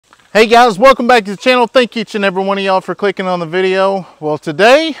Hey guys, welcome back to the channel. Thank each and every one of y'all for clicking on the video. Well,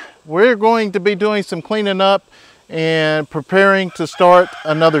 today we're going to be doing some cleaning up and preparing to start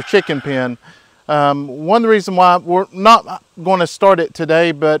another chicken pen. One of the reasons why we're not going to start it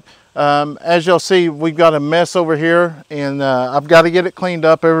today, but as y'all see, we've got a mess over here and I've got to get it cleaned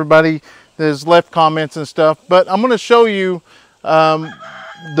up. Everybody has left comments and stuff, but I'm going to show you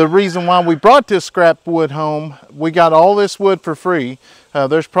the reason why we brought this scrap wood home. We got all this wood for free.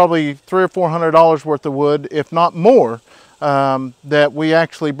 There's probably $300 or $400 worth of wood, if not more, that we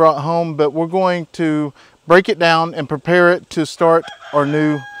actually brought home, but we're going to break it down and prepare it to start our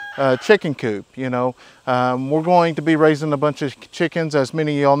new chicken coop. You know, we're going to be raising a bunch of chickens. As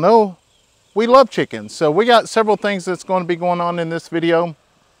many of y'all know, we love chickens. So we got several things that's going to be going on in this video.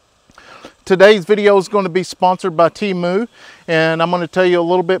 Today's video is going to be sponsored by Temu, and I'm going to tell you a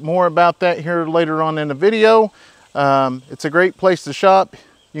little bit more about that here later on in the video. It's a great place to shop.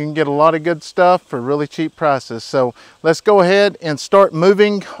 You can get a lot of good stuff for really cheap prices. So let's go ahead and start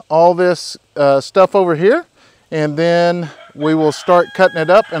moving all this stuff over here, and then we will start cutting it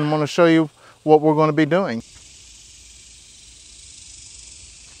up, and I'm going to show you what we're going to be doing.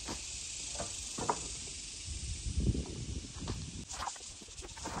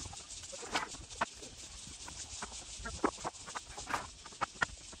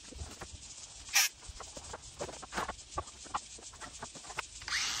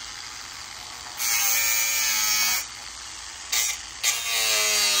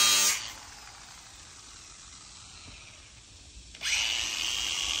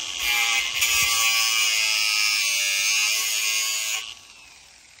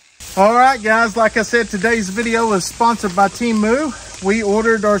 All right, guys, like I said, today's video is sponsored by Temu. We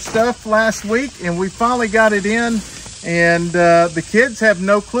ordered our stuff last week and we finally got it in, and the kids have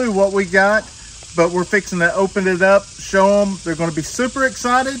no clue what we got, but we're fixing to open it up, show them. They're going to be super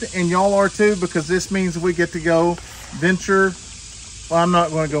excited, and y'all are too, because this means we get to go venture. Well, I'm not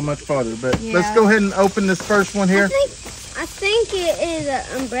going to go much farther, but yeah. Let's go ahead and open this first one here. I think it is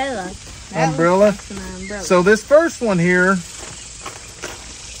an umbrella. Umbrella? So this first one here,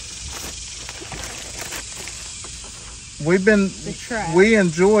 we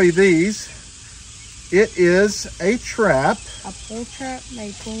enjoy these. It is a trap. A pull trap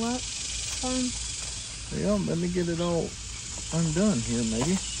they pull up from. Yeah, let me get it all undone here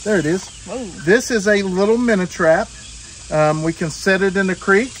maybe. There it is. Whoa. This is a little mini trap. We can set it in the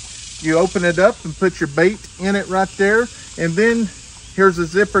creek. You open it up and put your bait in it right there. And then here's a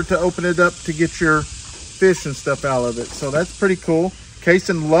zipper to open it up to get your fish and stuff out of it. So that's pretty cool.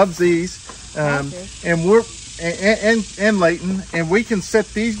 Kayson loves these. And we're and Leighton, and we can set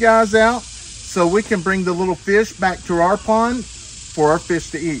these guys out so we can bring the little fish back to our pond for our fish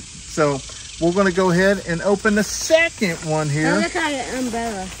to eat. So we're going to go ahead and open the second one here. Look at an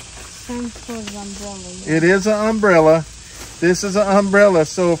umbrella. It is an umbrella. This is an umbrella,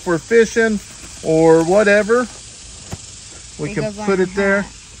 so if we're fishing or whatever, we can put it there.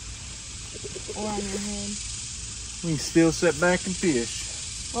 Or on your head. We can still sit back and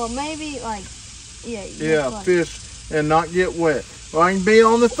fish. Well, maybe like, yeah, fish and not get wet. Or I can be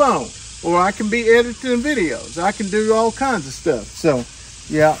on the phone, or I can be editing videos. I can do all kinds of stuff. So,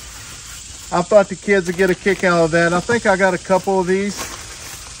 yeah, I thought the kids would get a kick out of that. I think I got a couple of these.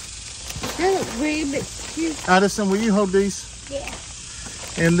 Addison, will you hold these? Yeah.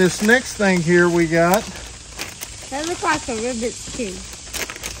 And this next thing here we got. That looks like a Ribbits too.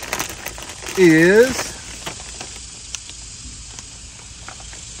 Is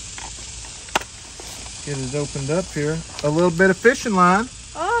get it opened up here. A little bit of fishing line.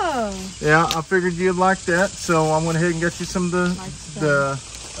 Oh. Yeah, I figured you'd like that, so I went ahead and got you some of the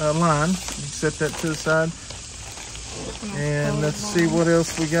line. You set that to the side. And let's see what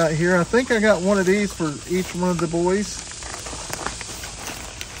else we got here. I think I got one of these for each one of the boys.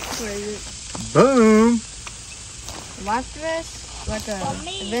 Where is it? Boom. Life dress? Like a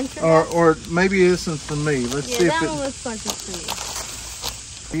adventure? Or maybe this one's for me. Let's see if that it one looks like it's for you.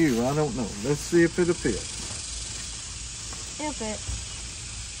 You, I don't know. Let's see if it'll fit. It'll fit.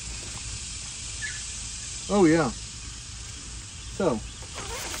 Oh yeah. So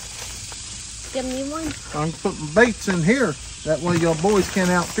give me one. I'm putting baits in here. That way y'all boys can't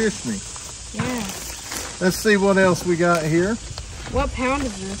outfish me. Yeah. Let's see what else we got here. What pound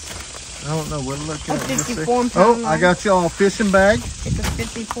is this? I don't know. We'll look at it. 54 pound. Oh, I got y'all a fishing bag. It's a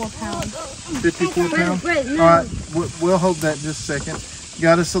 54 pound. 54 pound. Wait, no. All right, we'll hold that just a second.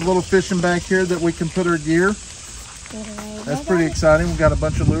 Got us a little fishing bag here that we can put our gear. That's pretty exciting. We've got a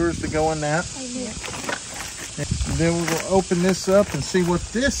bunch of lures to go in that. And then we'll open this up and see what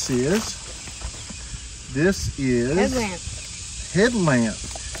this is. This is headlamp. Headlamp.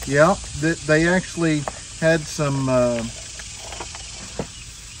 Yeah, they actually had some,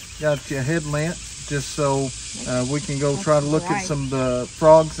 got you a headlamp just so we can go try to look at some of the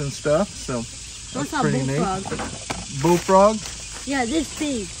frogs and stuff. So that's pretty neat. Bullfrog? Yeah, this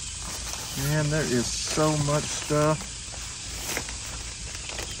big. Man, there is so much stuff.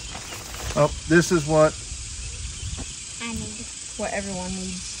 Oh, this is what I need. What everyone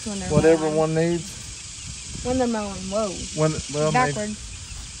needs when they're what mowing. everyone needs. When they're mowing. Whoa. Well, backward.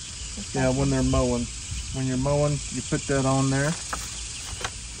 Yeah, when they're mowing. When you're mowing, you put that on there.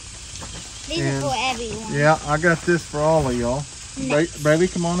 These are for everyone. Yeah, I got this for all of y'all. Braylee,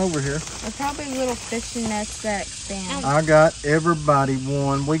 come on over here. They're probably little fishing nets that expand. I got everybody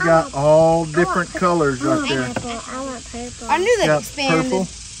one. We got all different colors right there. I want purple. I knew they expanded. Purple.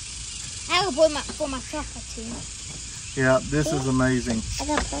 I will put for myself too. Yeah, this is amazing. I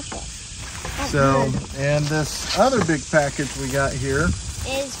got purple. So, and this other big package we got here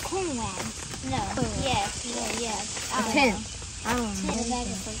is cornmeal. No. Yes. A tent. I don't know.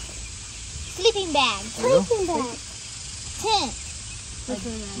 Sleeping bag. Sleeping bag. Tent.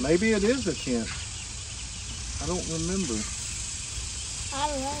 Maybe it is a tent. I don't remember.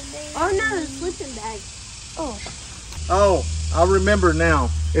 Oh no, it's sleeping bag. Oh, I remember now.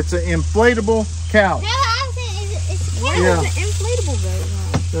 It's an inflatable couch. No, I said it's a couch. Yeah. It's an inflatable bag.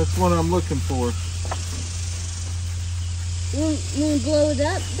 That's what I'm looking for. You blow it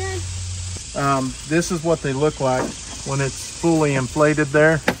up then? This is what they look like when it's fully inflated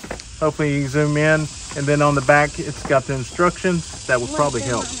there. Hopefully you can zoom in. And then on the back, it's got the instructions. That would probably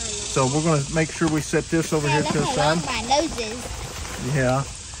help. So we're going to make sure we set this over here to the side. My nose is. Yeah.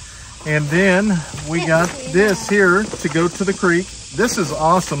 And then we got this here to go to the creek. This is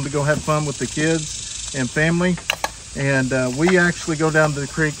awesome to go have fun with the kids and family. And we actually go down to the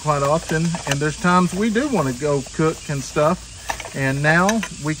creek quite often. And there's times we do want to go cook and stuff. And now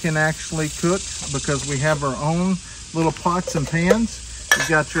we can actually cook because we have our own little pots and pans. You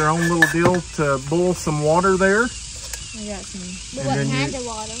got your own little deal to boil some water there. I got some. But what kind of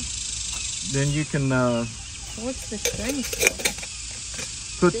water? Then you can what's the string?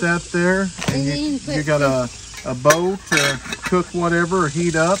 put that there, and you got a bowl to cook whatever or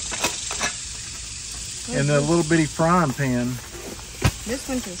heat up, and a little bitty frying pan. This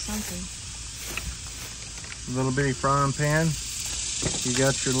one is something. A little bitty frying pan. You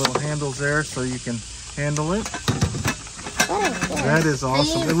got your little handles there so you can handle it. That is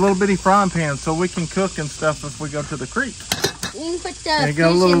awesome. A little bitty frying pan so we can cook and stuff if we go to the creek. You can put the and you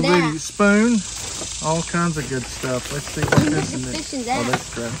got a little bitty spoon. All kinds of good stuff. Let's see what this is. Oh,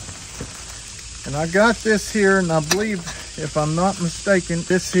 that's great. And I got this here, and I believe, if I'm not mistaken,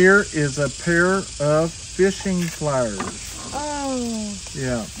 this here is a pair of fishing pliers. Oh.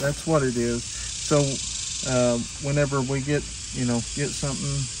 Yeah, that's what it is. So whenever we get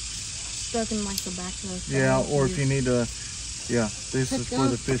something stuck in like the back of the phone. Yeah, or if you need to, this is for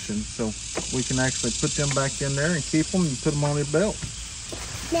the fishing. So we can actually put them back in there and keep them and put them on your belt.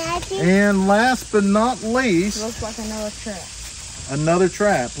 And last but not least, looks like another trap. Another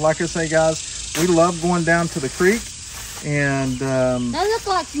trap. Like I say, guys, we love going down to the creek, and that looks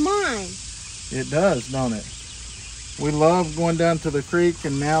like mine. It does, don't it? We love going down to the creek,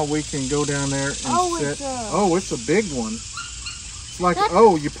 and now we can go down there and sit. It's a big one. It's like,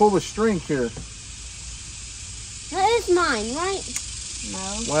 you pull the string here. That is mine, right?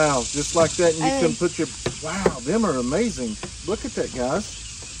 No. Wow, just like that, and you can put your. Wow, them are amazing. Look at that, guys.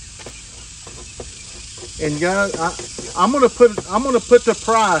 And guys, I'm gonna put the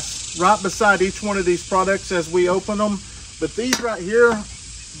price right beside each one of these products as we open them. But these right here,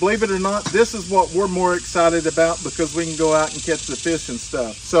 believe it or not, this is what we're more excited about because we can go out and catch the fish and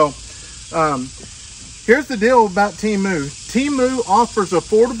stuff. So here's the deal about Temu. Temu offers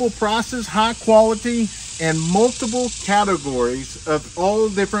affordable prices, high quality, and multiple categories of all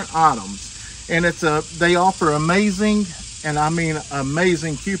different items. And they offer amazing, and I mean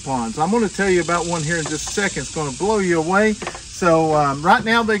amazing coupons. I'm going to tell you about one here in just a second. It's going to blow you away. So right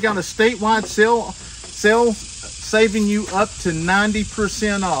now they got a statewide sale saving you up to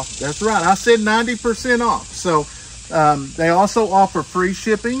 90% off. That's right, I said 90% off. So they also offer free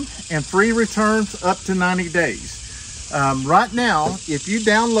shipping and free returns up to 90 days. Right now, if you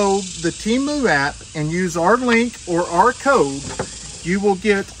download the Temu app and use our link or our code, you will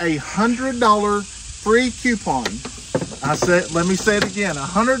get $100 free coupon. Let me say it again,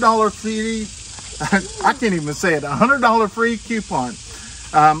 $100 free, I can't even say it, $100 free coupon.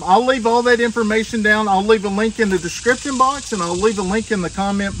 I'll leave all that information down. I'll leave a link in the description box, and I'll leave a link in the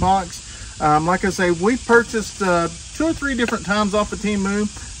comment box. Like I say, we purchased 2 or 3 different times off of Temu.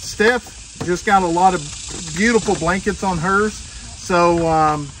 Steph just got a lot of beautiful blankets on hers. So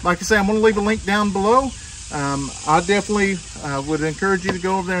like I say, I'm going to leave a link down below. I definitely would encourage you to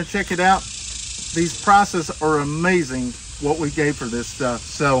go over there and check it out. These prices are amazing what we gave for this stuff.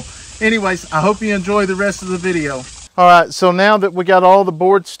 So anyways, I hope you enjoy the rest of the video. All right, so now that we got all the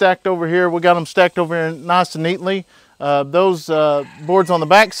boards stacked over here, we got them stacked over here nice and neatly. Those boards on the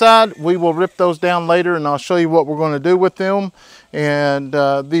back side, we will rip those down later, and I'll show you what we're going to do with them. And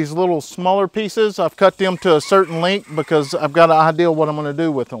these little smaller pieces, I've cut them to a certain length because I've got an idea what I'm going to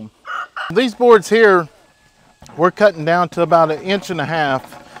do with them. These boards here, we're cutting down to about 1.5 inches,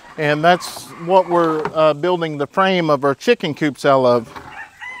 and that's what we're building the frame of our chicken coops out of.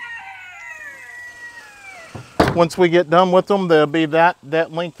 Once we get done with them, they'll be that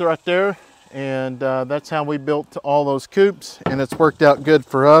length right there, and that's how we built all those coops, and it's worked out good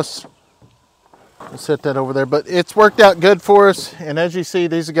for us. We'll set that over there, but it's worked out good for us, and as you see,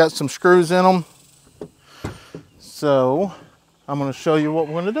 these have got some screws in them. So I'm going to show you what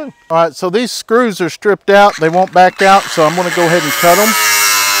we're going to do. All right, so these screws are stripped out. They won't back out, so I'm going to go ahead and cut them.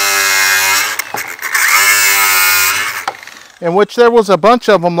 In which there was a bunch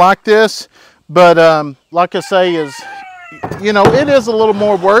of them like this. But like I say, you know, it is a little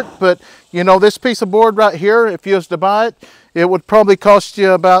more work, but you know, this piece of board right here, if you was to buy it, it would probably cost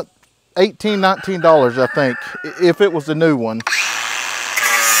you about $18, $19, I think, if it was a new one.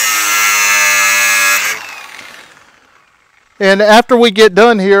 And after we get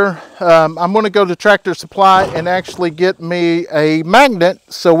done here, I'm going to go to Tractor Supply and actually get me a magnet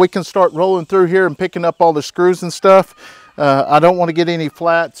so we can start rolling through here and picking up all the screws and stuff. I don't want to get any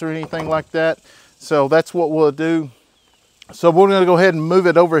flats or anything like that. So that's what we'll do. So we're going to go ahead and move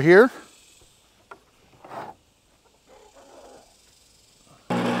it over here.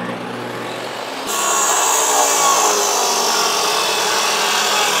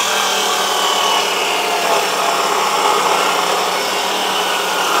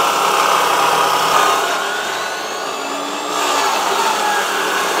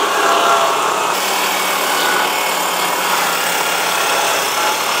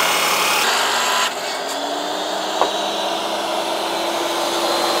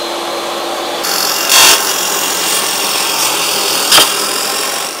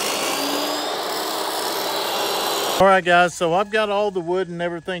 All right guys, so I've got all the wood and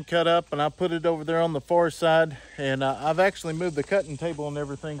everything cut up, and I put it over there on the far side, and I've actually moved the cutting table and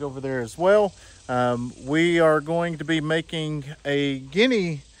everything over there as well. We are going to be making a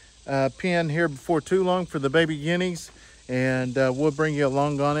guinea pen here before too long for the baby guineas, and we'll bring you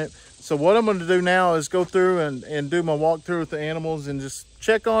along on it. So what I'm going to do now is go through and do my walkthrough with the animals and just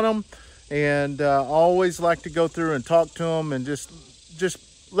check on them, and I always like to go through and talk to them and just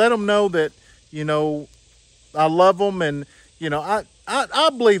let them know that, you know, I love them, and you know, I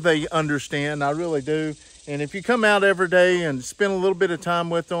believe they understand. I really do. And if you come out every day and spend a little bit of time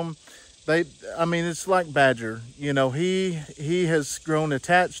with them, I mean, it's like Badger. You know, he has grown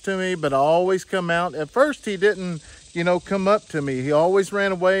attached to me, but I always come out. At first, he didn't, you know, come up to me. He always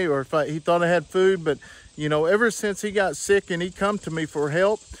ran away, or if he thought I had food. But you know, ever since he got sick and he come to me for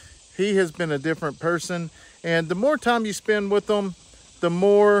help, he has been a different person. And the more time you spend with them, the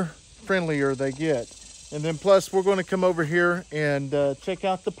more friendlier they get. And then plus we're going to come over here and check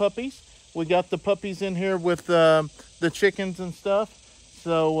out the puppies. We got the puppies in here with the chickens and stuff.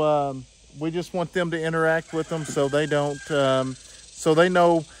 So we just want them to interact with them so they don't, so they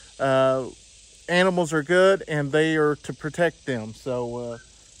know animals are good and they are to protect them. So,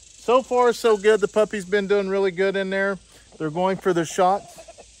 so far so good. The puppy's been doing really good in there. They're going for the shots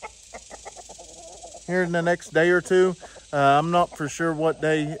here in the next day or two. I'm not for sure what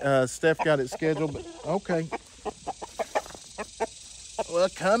day Steph got it scheduled, but okay. Well,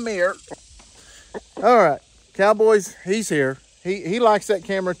 come here. All right, Cowboys, he's here. He likes that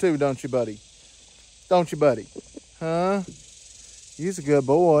camera too, don't you, buddy? Don't you, buddy? Huh? He's a good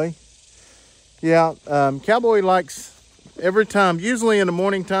boy. Yeah, Cowboy likes every time, usually in the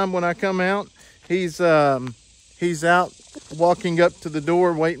morning time when I come out, he's out walking up to the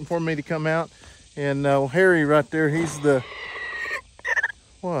door waiting for me to come out. And Harry right there, he's the,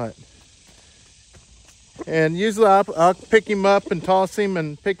 what? And usually I'll pick him up and toss him,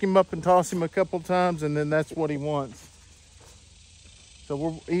 and pick him up and toss him a couple times, and then that's what he wants. So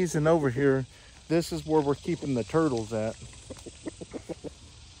we're easing over here. This is where we're keeping the turtles at.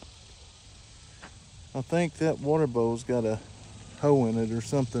 I think that water bowl's got a hole in it or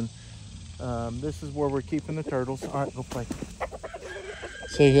something. This is where we're keeping the turtles. All right, go play.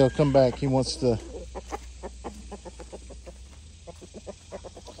 See, he'll come back. He wants to.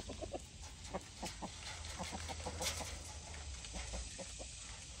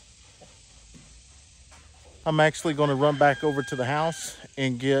 I'm actually going to run back over to the house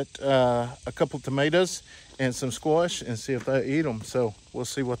and get a couple tomatoes and some squash and see if they eat them. So we'll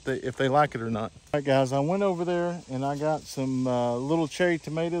see if they like it or not. All right, guys, I went over there and I got some little cherry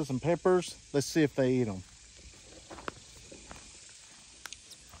tomatoes and peppers. Let's see if they eat them.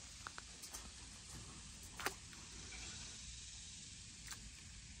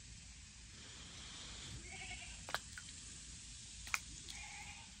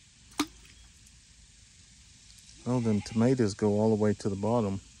 Oh, them tomatoes go all the way to the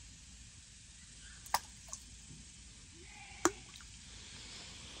bottom.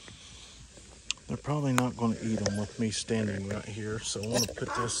 They're probably not going to eat them with me standing right here, so I want to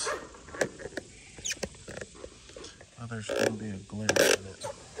put this. Oh, there's going to be a glare in it.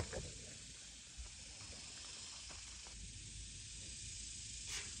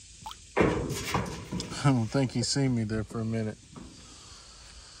 I don't think he seen me there for a minute.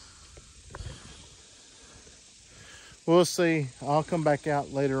 We'll see. I'll come back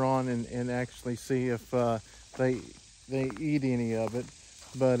out later on and actually see if they eat any of it.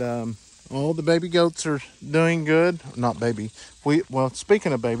 But all the baby goats are doing good. Not baby. Well,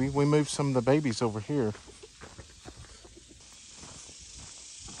 speaking of baby, we moved some of the babies over here.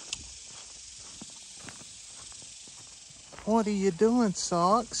 What are you doing,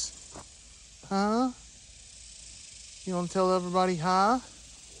 Socks? Huh? You want to tell everybody hi?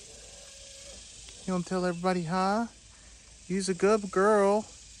 You want to tell everybody hi? You's a good girl.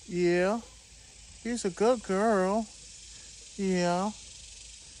 Yeah. You's a good girl. Yeah.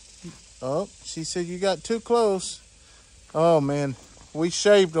 Oh, she said you got too close. Oh, man. We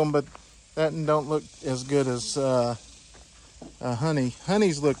shaved them, but that don't look as good as Honey.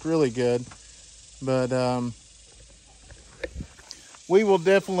 Honey's look really good. But we will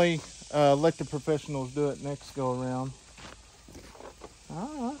definitely let the professionals do it next go around.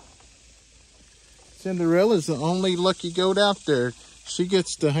 Cinderella's the only lucky goat out there. She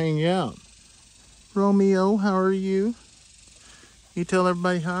gets to hang out. Romeo, how are you? You tell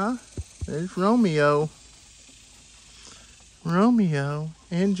everybody hi? There's Romeo. Romeo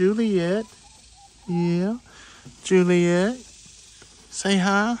and Juliet. Yeah. Juliet. Say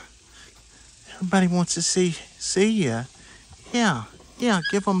hi. Everybody wants to see ya. Yeah. Yeah,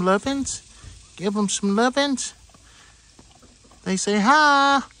 give them lovin's. Give them some lovin's. They say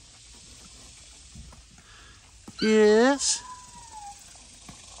hi. Yes.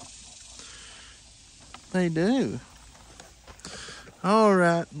 They do. All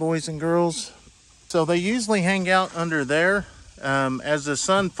right, boys and girls. So they usually hang out under there. As the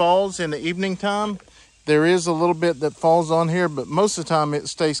sun falls in the evening time, there is a little bit that falls on here, but most of the time it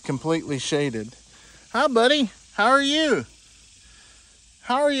stays completely shaded. Hi, buddy. How are you?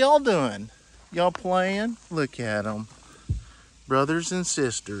 How are y'all doing? Y'all playing? Look at them. Brothers and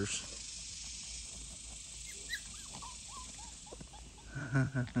sisters.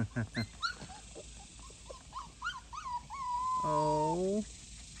 Oh,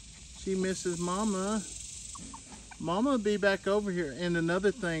 she misses Mama. Mama will be back over here. And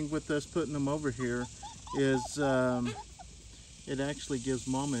another thing with us putting them over here is it actually gives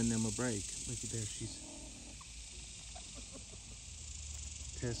Mama and them a break. Look at there, she's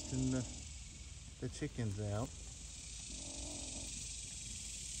testing the chickens out.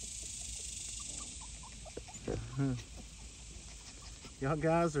 Y'all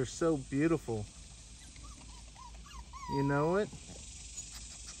guys are so beautiful. You know it?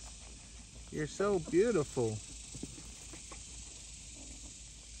 You're so beautiful.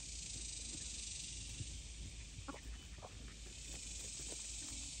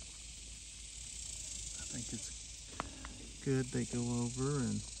 I think it's good they go over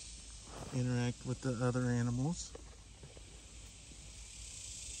and interact with the other animals.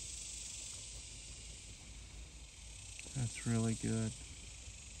 That's really good.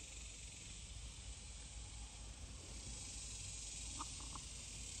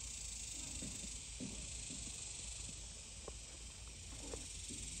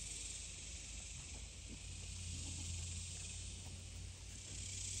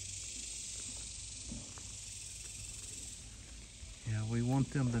 Yeah, we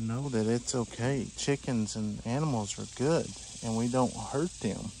want them to know that it's okay. Chickens and animals are good, and we don't hurt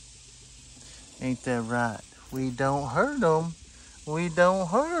them. Ain't that right? We don't hurt them. We don't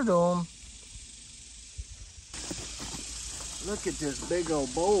hurt them. Look at this big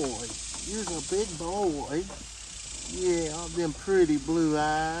old boy. You're a big boy. Yeah, them pretty blue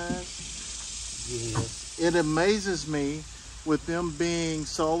eyes. Yes. It amazes me with them being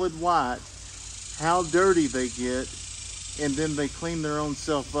solid white, how dirty they get, and then they clean their own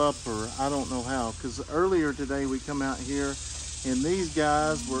self up, or I don't know how. Because earlier today we come out here and these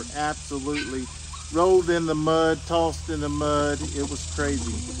guys were absolutely rolled in the mud, tossed in the mud. It was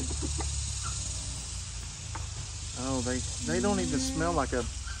crazy. Oh, they don't even smell like a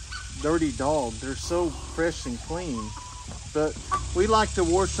dirty dog. They're so fresh and clean. But we like to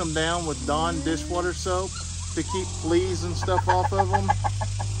wash them down with Dawn dishwater soap to keep fleas and stuff off of them.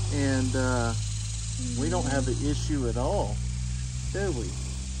 And we don't have an issue at all, do we?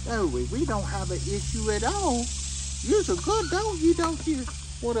 Do we? We don't have an issue at all. You're a good dog, you don't you?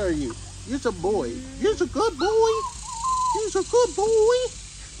 What are you? You're a boy. You're a good boy. You're a good boy.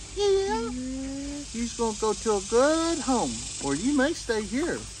 Yeah. You're gonna go to a good home, or you may stay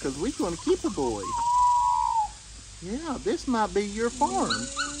here, because we're gonna keep a boy. Yeah, this might be your farm.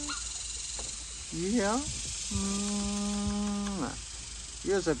 Yeah.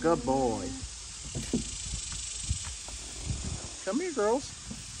 You're a good boy. Come here, girls.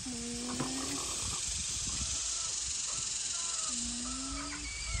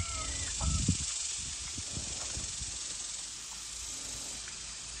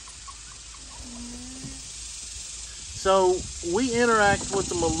 So we interact with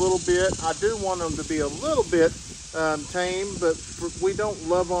them a little bit. I do want them to be a little bit tame, but we don't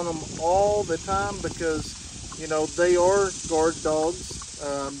love on them all the time because, you know, they are guard dogs.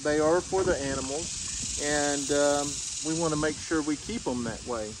 They are for the animals, and we want to make sure we keep them that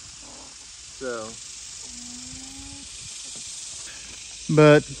way. So,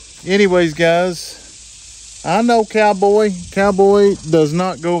 but anyways, guys, I know Cowboy does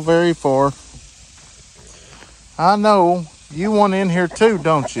not go very far. I know you want in here too,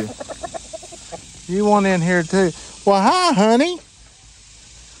 don't you? You want in here too. Well, hi, honey.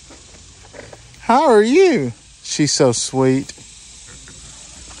 How are you? She's so sweet.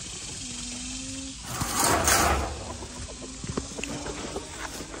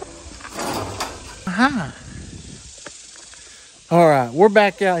 Hi. All right, we're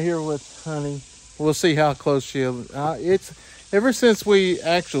back out here with Honey. We'll see how close she is. It's ever since we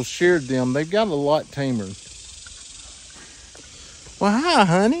actually sheared them, they've got a lot tamer. Well, hi,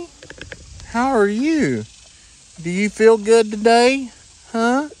 honey. How are you? Do you feel good today?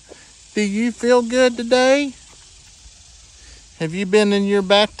 Huh? Do you feel good today? Have you been in your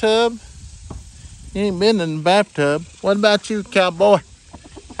bathtub? You ain't been in the bathtub. What about you, Cowboy?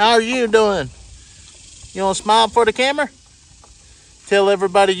 How are you doing? You want to smile for the camera? Tell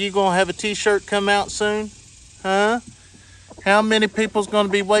everybody you're going to have a t-shirt come out soon? Huh? How many people's going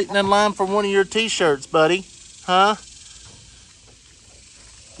to be waiting in line for one of your t-shirts, buddy? Huh?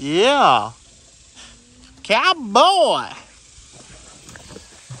 Yeah. Cowboy.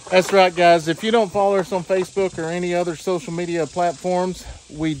 That's right, guys. If you don't follow us on Facebook or any other social media platforms,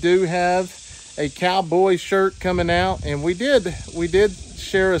 we do have a cowboy shirt coming out, and we did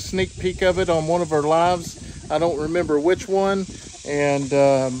share a sneak peek of it on one of our lives. I don't remember which one, and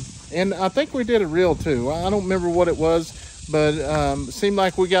I think we did a reel too. I don't remember what it was, but it seemed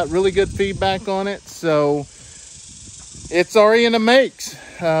like we got really good feedback on it, so it's already in the makes.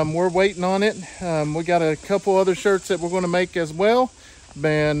 We're waiting on it. We got a couple other shirts that we're going to make as well,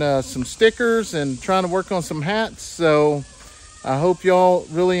 and some stickers, and trying to work on some hats. So I hope y'all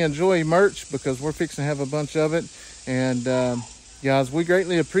really enjoy merch, because we're fixing to have a bunch of it. And guys, we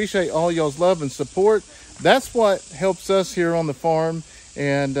greatly appreciate all y'all's love and support. That's what helps us here on the farm,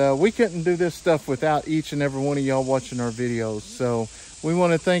 and we couldn't do this stuff without each and every one of y'all watching our videos. So we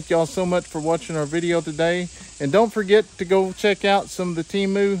want to thank y'all so much for watching our video today. And don't forget to go check out some of the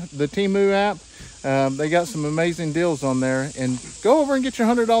Temu app. They got some amazing deals on there. And go over and get your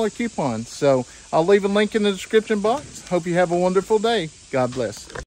 $100 coupon. So I'll leave a link in the description box. Hope you have a wonderful day. God bless.